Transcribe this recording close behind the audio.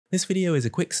This video is a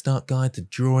quick start guide to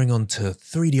drawing onto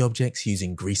 3D objects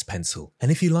using grease pencil. And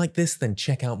if you like this, then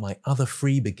check out my other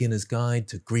free beginner's guide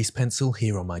to grease pencil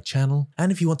here on my channel.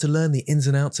 And if you want to learn the ins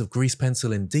and outs of grease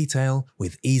pencil in detail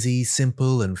with easy,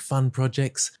 simple and fun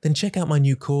projects, then check out my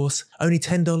new course, only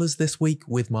 $10 this week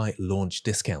with my launch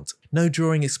discount. No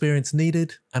drawing experience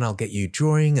needed, and I'll get you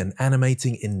drawing and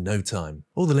animating in no time.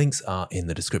 All the links are in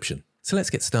the description. So let's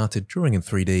get started drawing in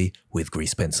 3D with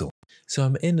grease pencil. So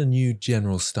I'm in a new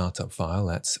general startup file,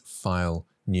 that's File,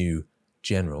 New,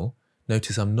 General.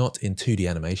 Notice I'm not in 2D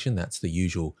animation, that's the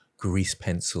usual grease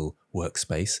pencil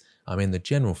workspace. I'm in the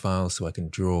general file so I can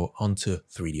draw onto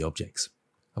 3D objects.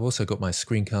 I've also got my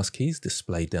screencast keys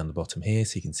displayed down the bottom here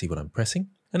so you can see what I'm pressing.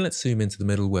 And let's zoom into the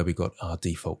middle where we've got our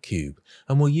default cube.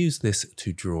 And we'll use this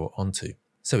to draw onto.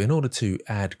 So in order to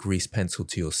add grease pencil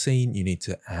to your scene, you need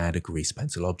to add a grease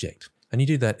pencil object. And you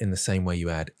do that in the same way you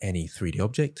add any 3D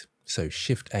object. So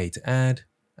Shift+A to add,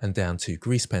 and down to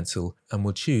grease pencil, and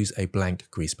we'll choose a blank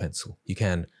grease pencil. You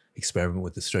can experiment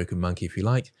with the stroke and monkey if you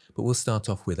like, but we'll start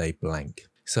off with a blank.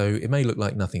 So it may look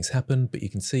like nothing's happened, but you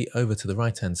can see over to the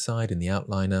right-hand side in the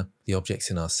outliner, the object's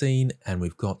in our scene, and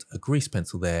we've got a grease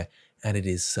pencil there, and it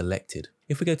is selected.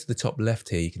 If we go to the top left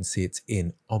here, you can see it's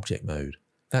in object mode.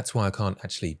 That's why I can't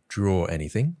actually draw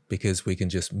anything, because we can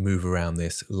just move around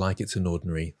this like it's an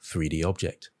ordinary 3D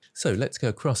object. So let's go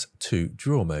across to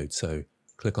draw mode. So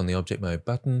click on the object mode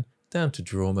button, down to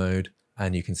draw mode,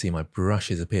 and you can see my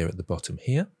brushes appear at the bottom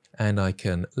here. And I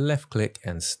can left click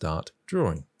and start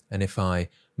drawing. And if I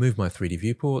move my 3D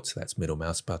viewport, so that's middle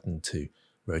mouse button to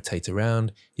rotate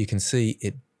around, you can see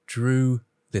it drew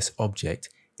this object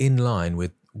in line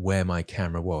with where my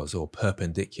camera was, or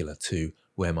perpendicular to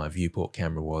where my viewport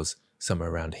camera was, somewhere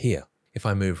around here. If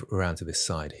I move around to this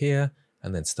side here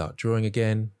and then start drawing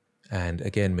again, and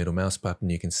again middle mouse button,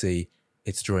 you can see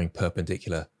it's drawing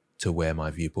perpendicular to where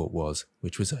my viewport was,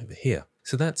 which was over here.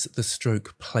 So that's the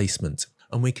stroke placement,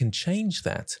 and we can change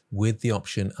that with the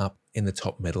option up in the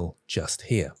top middle just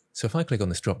here. So if I click on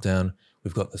this drop down,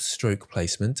 we've got the stroke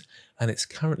placement, and it's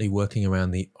currently working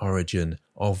around the origin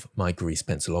of my grease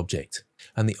pencil object.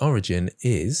 And the origin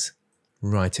is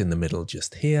right in the middle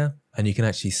just here, and you can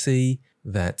actually see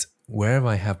that wherever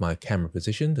I have my camera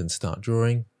positioned and start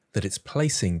drawing, that it's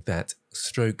placing that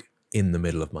stroke in the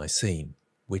middle of my scene,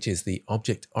 which is the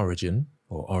object origin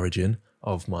or origin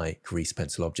of my grease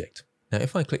pencil object. Now,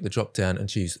 if I click the drop down and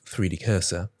choose 3D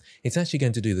cursor, it's actually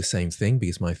going to do the same thing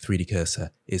because my 3D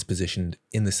cursor is positioned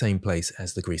in the same place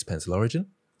as the grease pencil origin.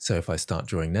 So if I start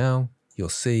drawing now, you'll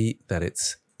see that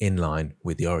it's in line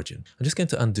with the origin. I'm just going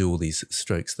to undo all these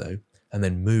strokes though, and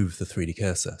then move the 3D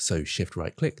cursor. So shift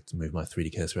right click to move my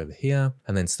 3D cursor over here,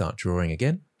 and then start drawing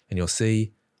again. And you'll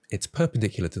see it's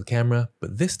perpendicular to the camera,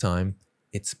 but this time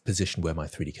it's positioned where my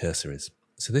 3D cursor is.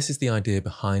 So this is the idea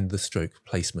behind the stroke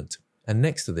placement. And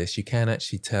next to this, you can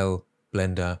actually tell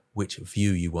Blender which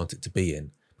view you want it to be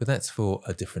in, but that's for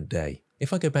a different day.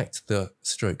 If I go back to the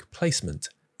stroke placement,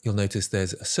 you'll notice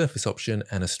there's a surface option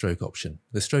and a stroke option.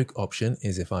 The stroke option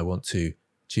is if I want to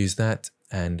choose that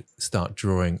and start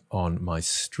drawing on my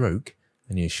stroke,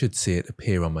 and you should see it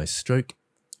appear on my stroke,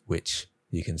 which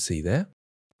you can see there.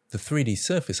 The 3D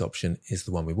surface option is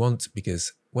the one we want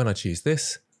because when I choose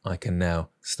this, I can now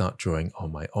start drawing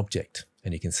on my object.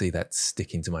 And you can see that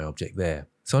sticking to my object there.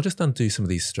 So I'll just undo some of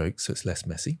these strokes so it's less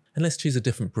messy. And let's choose a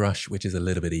different brush, which is a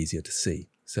little bit easier to see.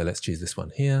 So let's choose this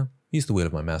one here. Use the wheel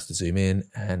of my mouse to zoom in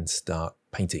and start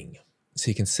painting. So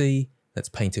you can see that's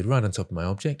painted right on top of my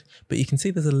object, but you can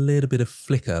see there's a little bit of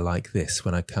flicker like this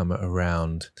when I come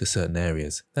around to certain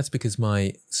areas. That's because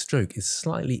my stroke is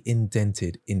slightly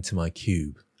indented into my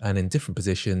cube. And in different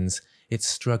positions, it's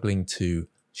struggling to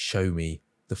show me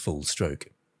the full stroke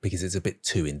because it's a bit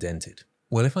too indented.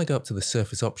 Well, if I go up to the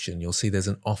surface option, you'll see there's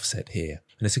an offset here.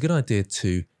 And it's a good idea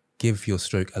to give your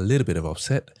stroke a little bit of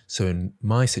offset. So in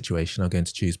my situation, I'm going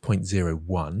to choose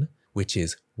 0.01, which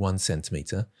is 1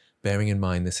 centimeter. Bearing in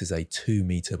mind, this is a 2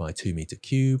 meter by 2 meter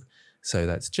cube. So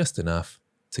that's just enough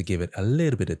to give it a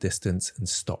little bit of distance and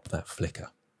stop that flicker,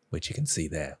 which you can see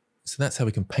there. So that's how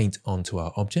we can paint onto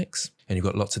our objects. And you've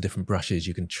got lots of different brushes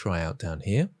you can try out down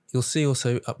here. You'll see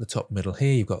also up the top middle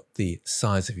here, you've got the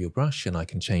size of your brush, and I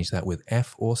can change that with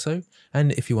F also.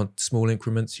 And if you want small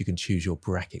increments, you can choose your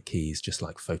bracket keys, just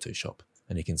like Photoshop.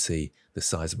 And you can see the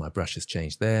size of my brush has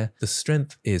changed there. The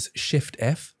strength is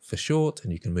Shift+F for short,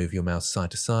 and you can move your mouse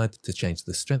side to side to change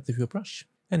the strength of your brush.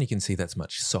 And you can see that's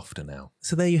much softer now.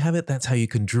 So there you have it. That's how you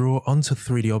can draw onto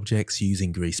 3D objects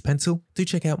using grease pencil. Do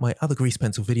check out my other grease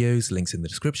pencil videos, links in the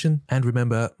description. And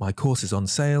remember, my course is on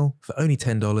sale for only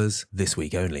 $10 this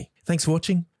week only. Thanks for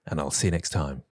watching, and I'll see you next time.